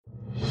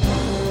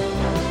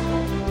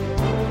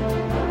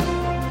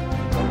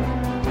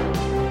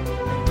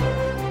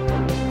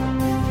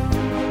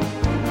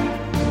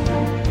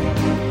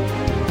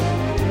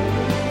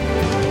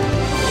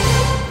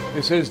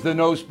This is the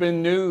No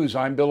Spin News.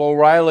 I'm Bill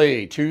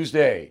O'Reilly.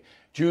 Tuesday,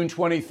 June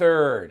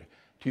 23rd,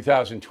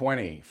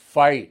 2020.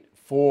 Fight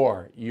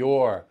for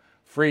your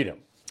freedom.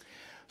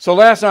 So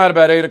last night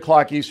about 8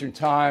 o'clock Eastern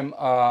Time,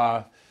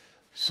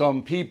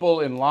 some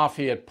people in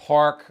Lafayette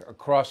Park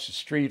across the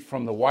street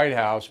from the White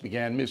House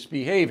began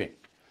misbehaving.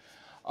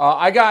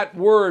 I got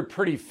word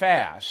pretty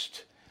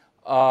fast,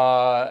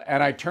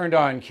 and I turned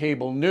on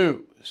cable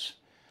news,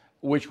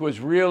 which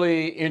was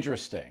really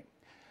interesting.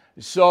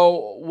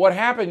 So what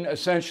happened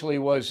essentially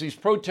was these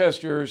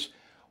protesters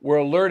were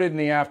alerted in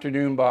the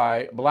afternoon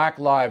by Black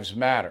Lives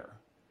Matter,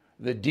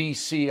 the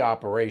DC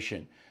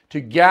operation,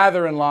 to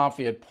gather in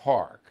Lafayette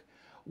Park,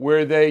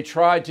 where they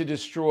tried to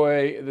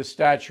destroy the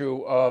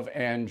statue of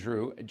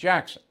Andrew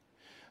Jackson.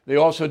 They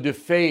also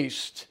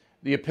defaced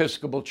the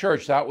Episcopal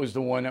Church. That was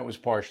the one that was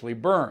partially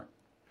burned.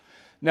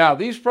 Now,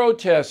 these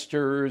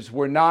protesters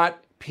were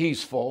not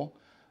peaceful,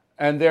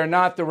 and they're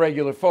not the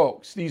regular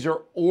folks. These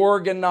are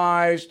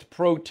organized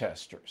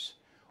protesters,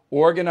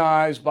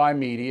 organized by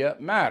Media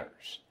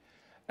Matters.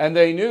 And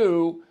they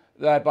knew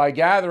that by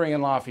gathering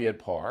in Lafayette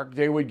Park,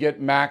 they would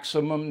get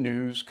maximum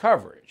news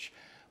coverage.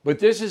 But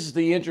this is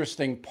the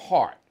interesting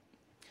part.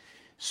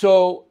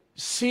 So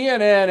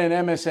CNN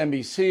and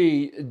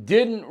MSNBC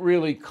didn't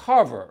really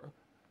cover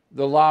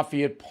the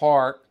Lafayette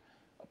Park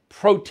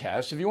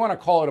protest. If you want to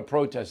call it a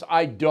protest,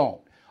 I don't.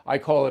 I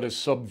call it a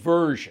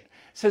subversion.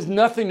 It has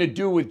nothing to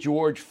do with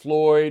George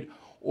Floyd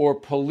or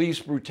police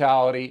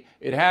brutality.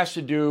 It has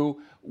to do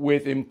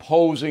with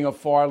imposing a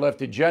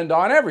far-left agenda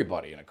on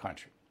everybody in a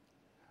country.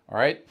 All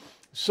right?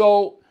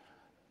 So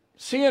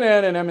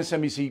CNN and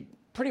MSNBC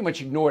pretty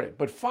much ignored it.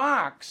 But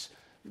Fox,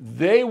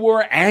 they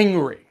were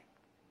angry.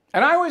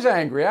 And I was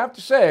angry, I have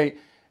to say.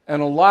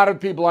 And a lot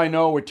of people I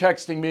know were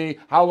texting me,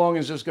 how long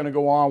is this going to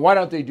go on? Why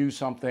don't they do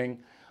something?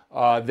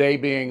 They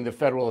being the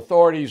federal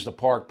authorities, the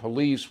park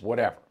police,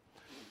 whatever.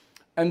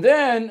 And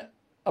then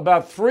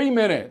about 3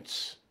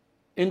 minutes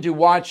into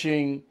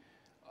watching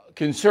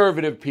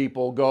conservative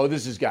people go,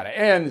 this has got to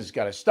end, this has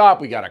got to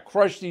stop, we got to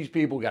crush these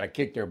people, we got to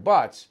kick their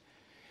butts,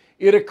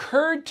 it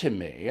occurred to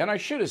me, and I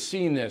should have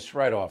seen this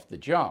right off the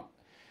jump,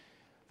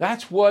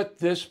 that's what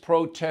this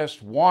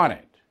protest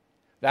wanted.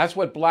 That's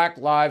what Black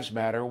Lives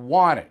Matter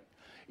wanted.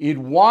 It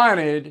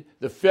wanted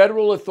the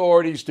federal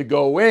authorities to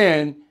go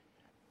in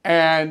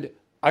and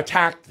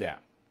attack them,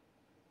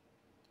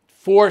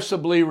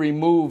 forcibly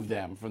remove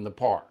them from the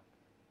park.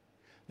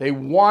 They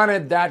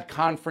wanted that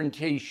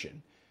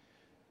confrontation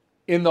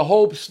in the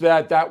hopes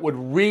that that would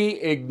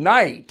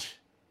reignite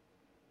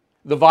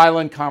the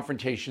violent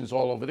confrontations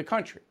all over the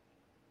country.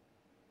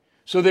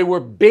 So they were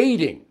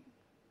baiting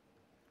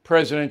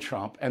President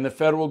Trump and the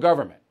federal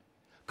government.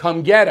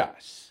 Come get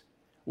us.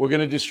 We're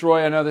going to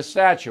destroy another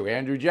statue,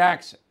 Andrew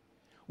Jackson.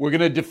 We're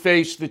going to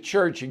deface the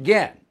church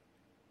again.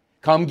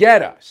 Come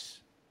get us.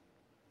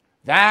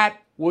 That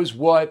was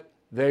what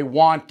they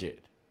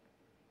wanted.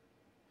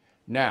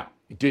 Now,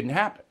 it didn't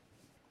happen.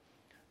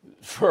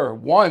 For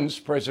once,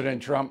 President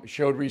Trump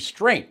showed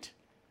restraint.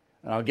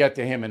 And I'll get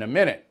to him in a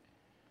minute.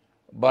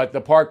 But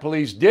the park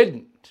police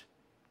didn't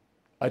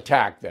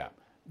attack them.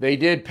 They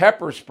did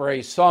pepper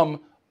spray some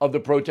of the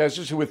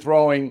protesters who were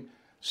throwing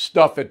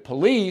stuff at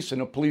police,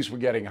 and the police were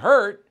getting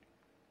hurt.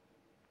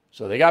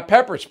 So they got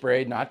pepper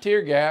sprayed, not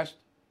tear gassed.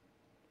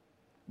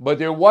 But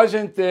there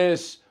wasn't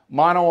this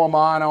mano a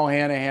mano,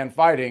 hand-to-hand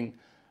fighting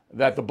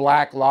that the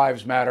Black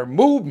Lives Matter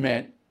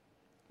movement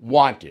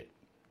wanted.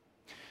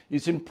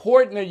 It's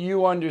important that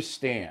you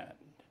understand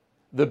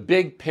the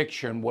big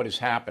picture and what is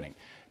happening,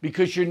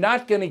 because you're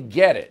not going to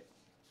get it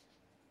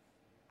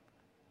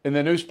in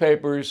the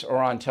newspapers or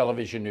on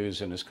television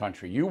news in this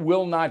country. You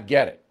will not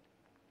get it.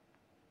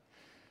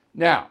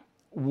 Now,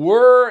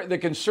 were the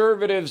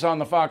conservatives on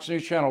the Fox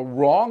News Channel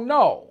wrong?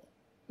 No,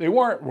 they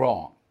weren't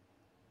wrong.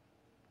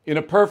 In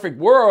a perfect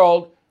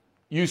world,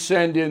 you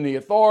send in the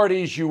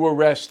authorities, you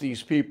arrest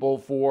these people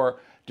for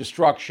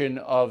destruction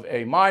of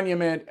a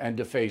monument and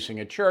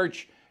defacing a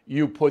church,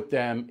 you put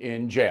them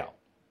in jail.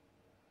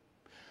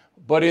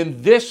 But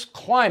in this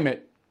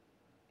climate,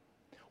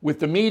 with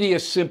the media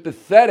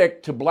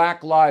sympathetic to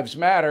Black Lives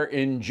Matter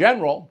in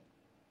general,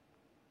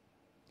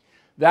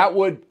 that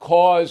would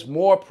cause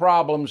more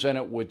problems than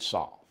it would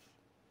solve.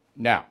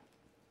 Now,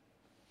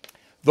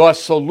 the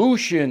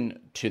solution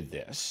to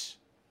this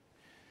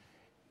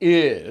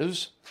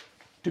is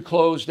to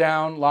close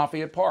down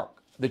Lafayette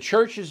Park. The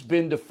church has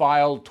been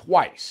defiled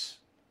twice.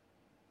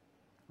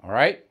 All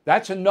right?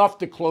 That's enough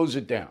to close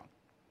it down.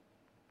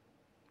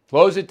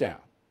 Close it down.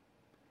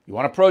 You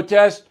want to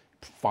protest?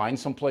 Find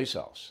someplace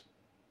else.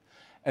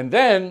 And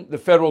then the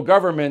federal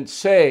government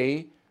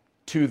say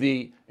to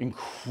the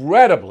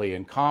incredibly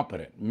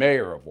incompetent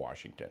mayor of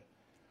Washington,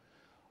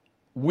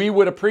 we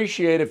would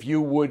appreciate if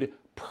you would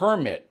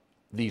permit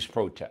these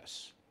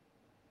protests,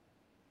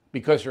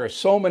 because there are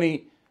so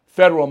many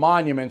federal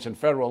monuments and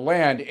federal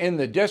land in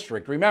the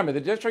district. Remember, the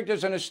district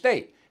is an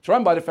estate. It's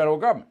run by the federal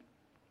government.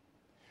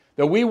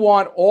 That we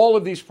want all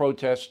of these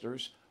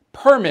protesters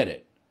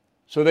permitted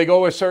so they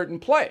go a certain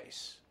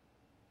place.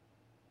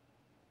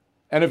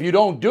 And if you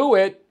don't do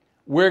it,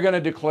 we're going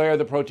to declare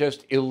the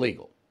protest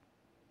illegal.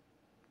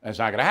 That's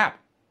not going to happen.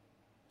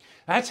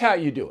 That's how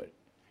you do it.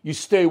 You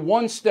stay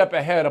one step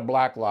ahead of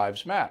Black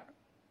Lives Matter.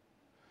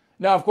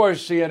 Now, of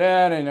course,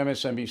 CNN and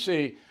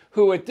MSNBC,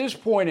 who at this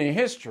point in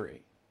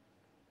history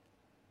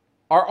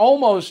are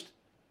almost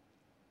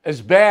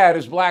as bad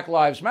as Black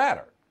Lives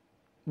Matter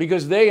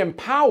because they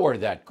empower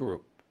that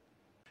group.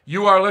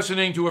 You are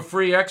listening to a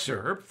free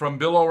excerpt from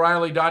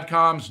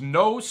BillO'Reilly.com's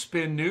No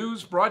Spin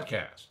News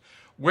broadcast,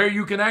 where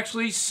you can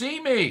actually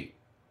see me.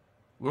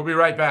 We'll be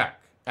right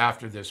back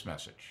after this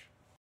message.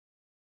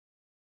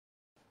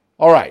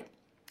 All right.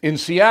 In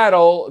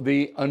Seattle,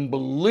 the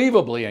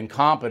unbelievably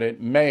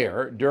incompetent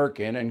mayor,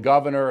 Durkin, and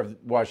governor of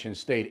Washington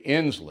State,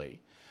 Inslee,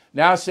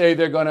 now say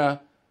they're going to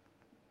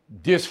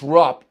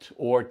disrupt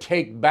or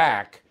take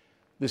back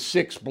the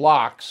 6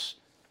 blocks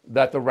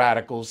that the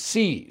radicals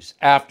seized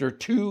after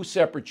 2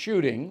 separate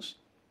shootings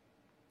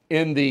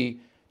in the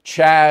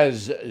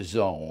Chaz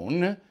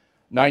zone.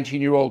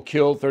 19-year-old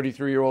killed,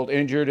 33-year-old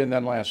injured, and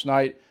then last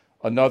night,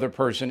 another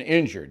person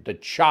injured. The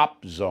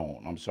Chop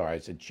zone. I'm sorry, I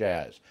said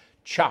Chaz.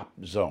 Chop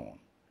zone.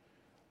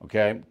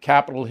 Okay,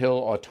 Capitol Hill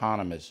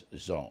Autonomous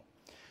Zone.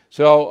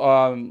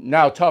 So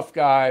now tough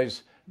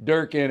guys,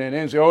 Durkin and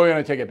Inslee, we're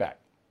going to take it back.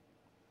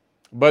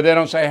 But they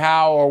don't say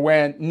how or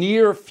when.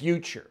 Near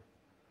future.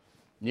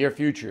 Near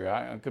future.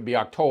 It could be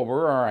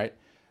October, all right.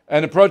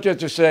 And the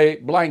protesters say,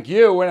 blank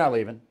you, we're not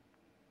leaving.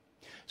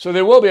 So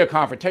there will be a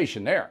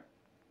confrontation there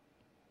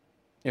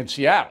in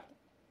Seattle,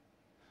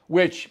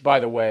 which, by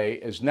the way,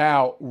 is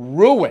now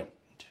ruined.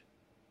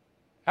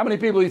 How many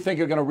people do you think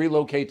are going to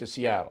relocate to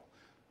Seattle?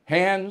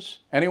 Hands?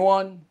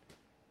 Anyone?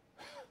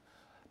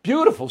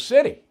 Beautiful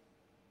city.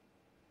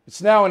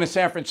 It's now in the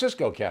San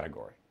Francisco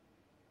category.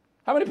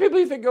 How many people do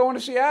you think go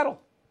into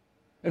Seattle?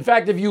 In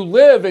fact, if you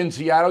live in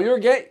Seattle, you're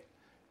going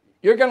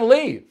to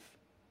leave.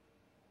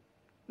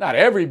 Not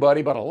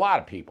everybody, but a lot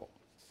of people.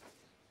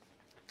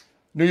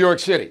 New York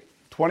City,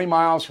 20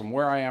 miles from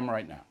where I am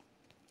right now.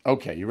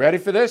 Okay, you ready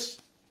for this?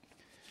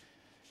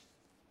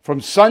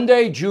 From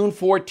Sunday, June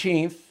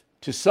 14th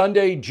to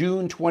Sunday,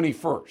 June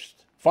 21st,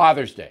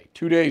 Father's Day,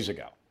 2 days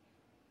ago,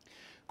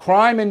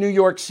 crime in New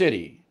York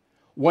City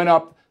went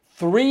up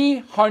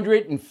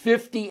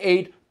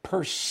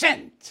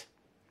 358%.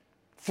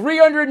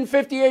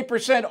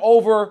 358%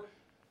 over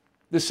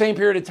the same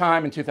period of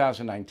time in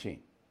 2019.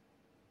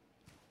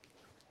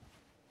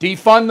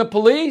 Defund the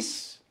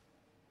police?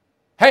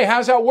 Hey,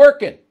 how's that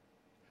working?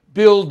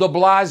 Bill de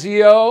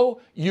Blasio,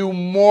 you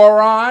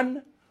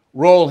moron.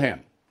 Roll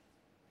him.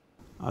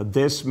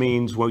 This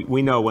means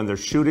we know when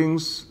there's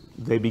shootings,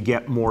 they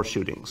beget more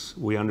shootings.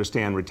 We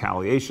understand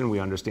retaliation. We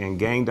understand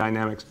gang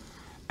dynamics.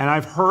 And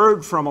I've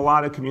heard from a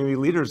lot of community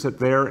leaders that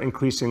they're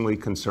increasingly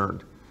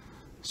concerned.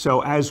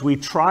 So as we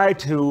try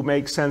to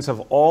make sense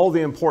of all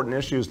the important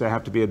issues that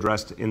have to be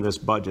addressed in this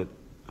budget,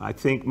 I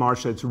think,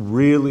 Marcia, it's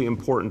really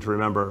important to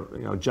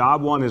remember,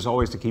 job one is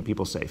always to keep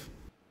people safe.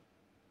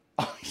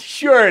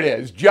 Sure it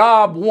is.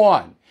 Job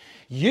one.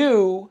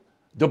 You,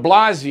 de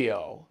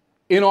Blasio,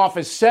 in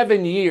office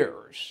 7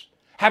 years,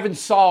 haven't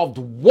solved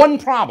one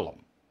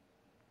problem.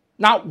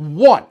 Not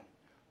one.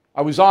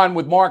 I was on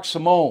with Mark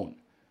Simone,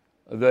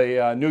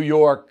 the New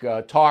York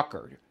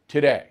talker,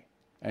 today,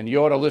 and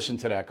you ought to listen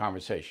to that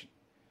conversation.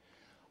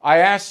 I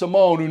asked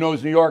Simone, who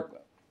knows New York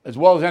as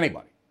well as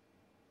anybody,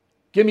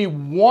 give me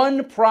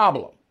one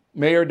problem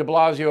Mayor de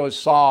Blasio has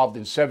solved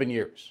in 7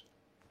 years.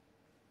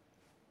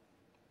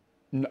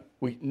 No,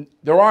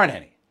 there aren't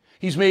any.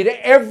 He's made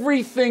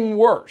everything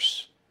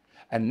worse.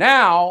 And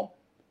now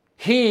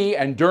he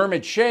and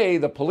Dermot Shea,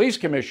 the police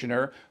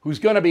commissioner, who's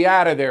going to be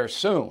out of there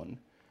soon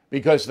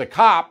because the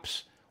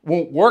cops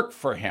won't work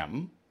for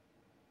him,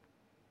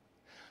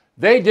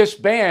 they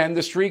disbanded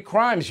the street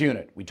crimes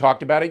unit. We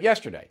talked about it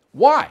yesterday.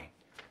 Why?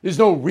 There's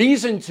no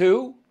reason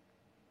to.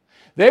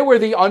 They were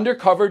the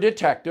undercover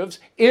detectives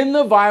in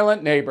the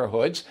violent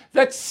neighborhoods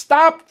that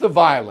stopped the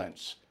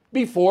violence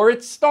before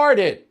it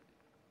started.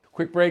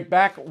 Quick break,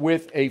 back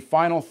with a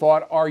final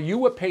thought. Are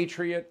you a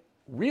patriot?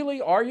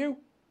 Really, are you?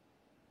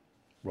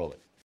 Roll it.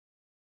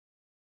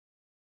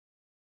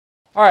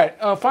 All right,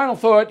 final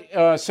thought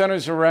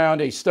centers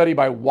around a study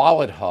by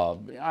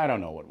WalletHub. I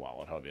don't know what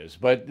WalletHub is,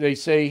 but they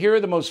say here are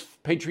the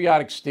most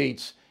patriotic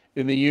states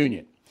in the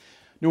Union.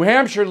 New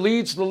Hampshire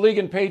leads the league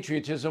in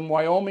patriotism,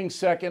 Wyoming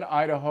second,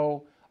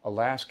 Idaho,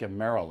 Alaska,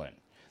 Maryland.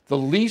 The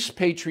least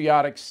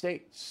patriotic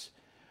states,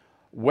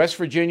 West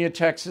Virginia,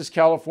 Texas,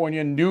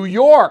 California, New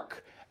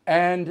York,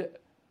 and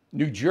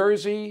New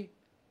Jersey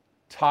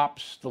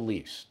tops the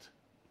least.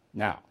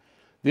 Now,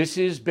 this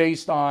is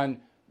based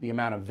on the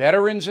amount of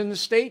veterans in the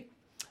state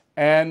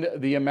and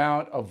the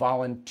amount of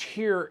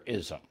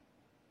volunteerism,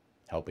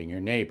 helping your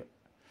neighbor.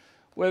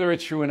 Whether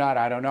it's true or not,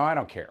 I don't know. I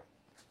don't care.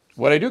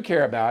 What I do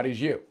care about is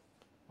you.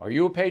 Are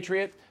you a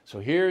patriot? So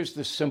here's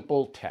the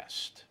simple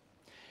test.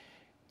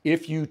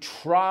 If you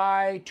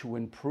try to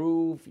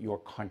improve your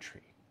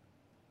country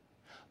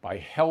by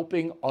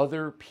helping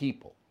other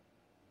people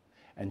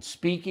and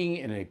speaking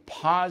in a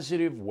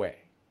positive way,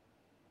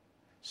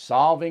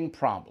 solving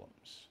problems,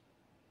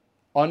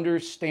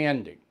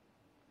 understanding,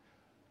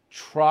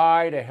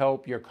 Try to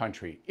help your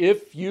country.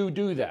 If you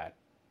do that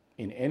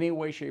in any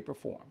way, shape, or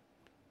form,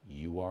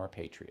 you are a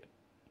patriot.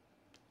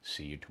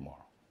 See you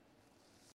tomorrow.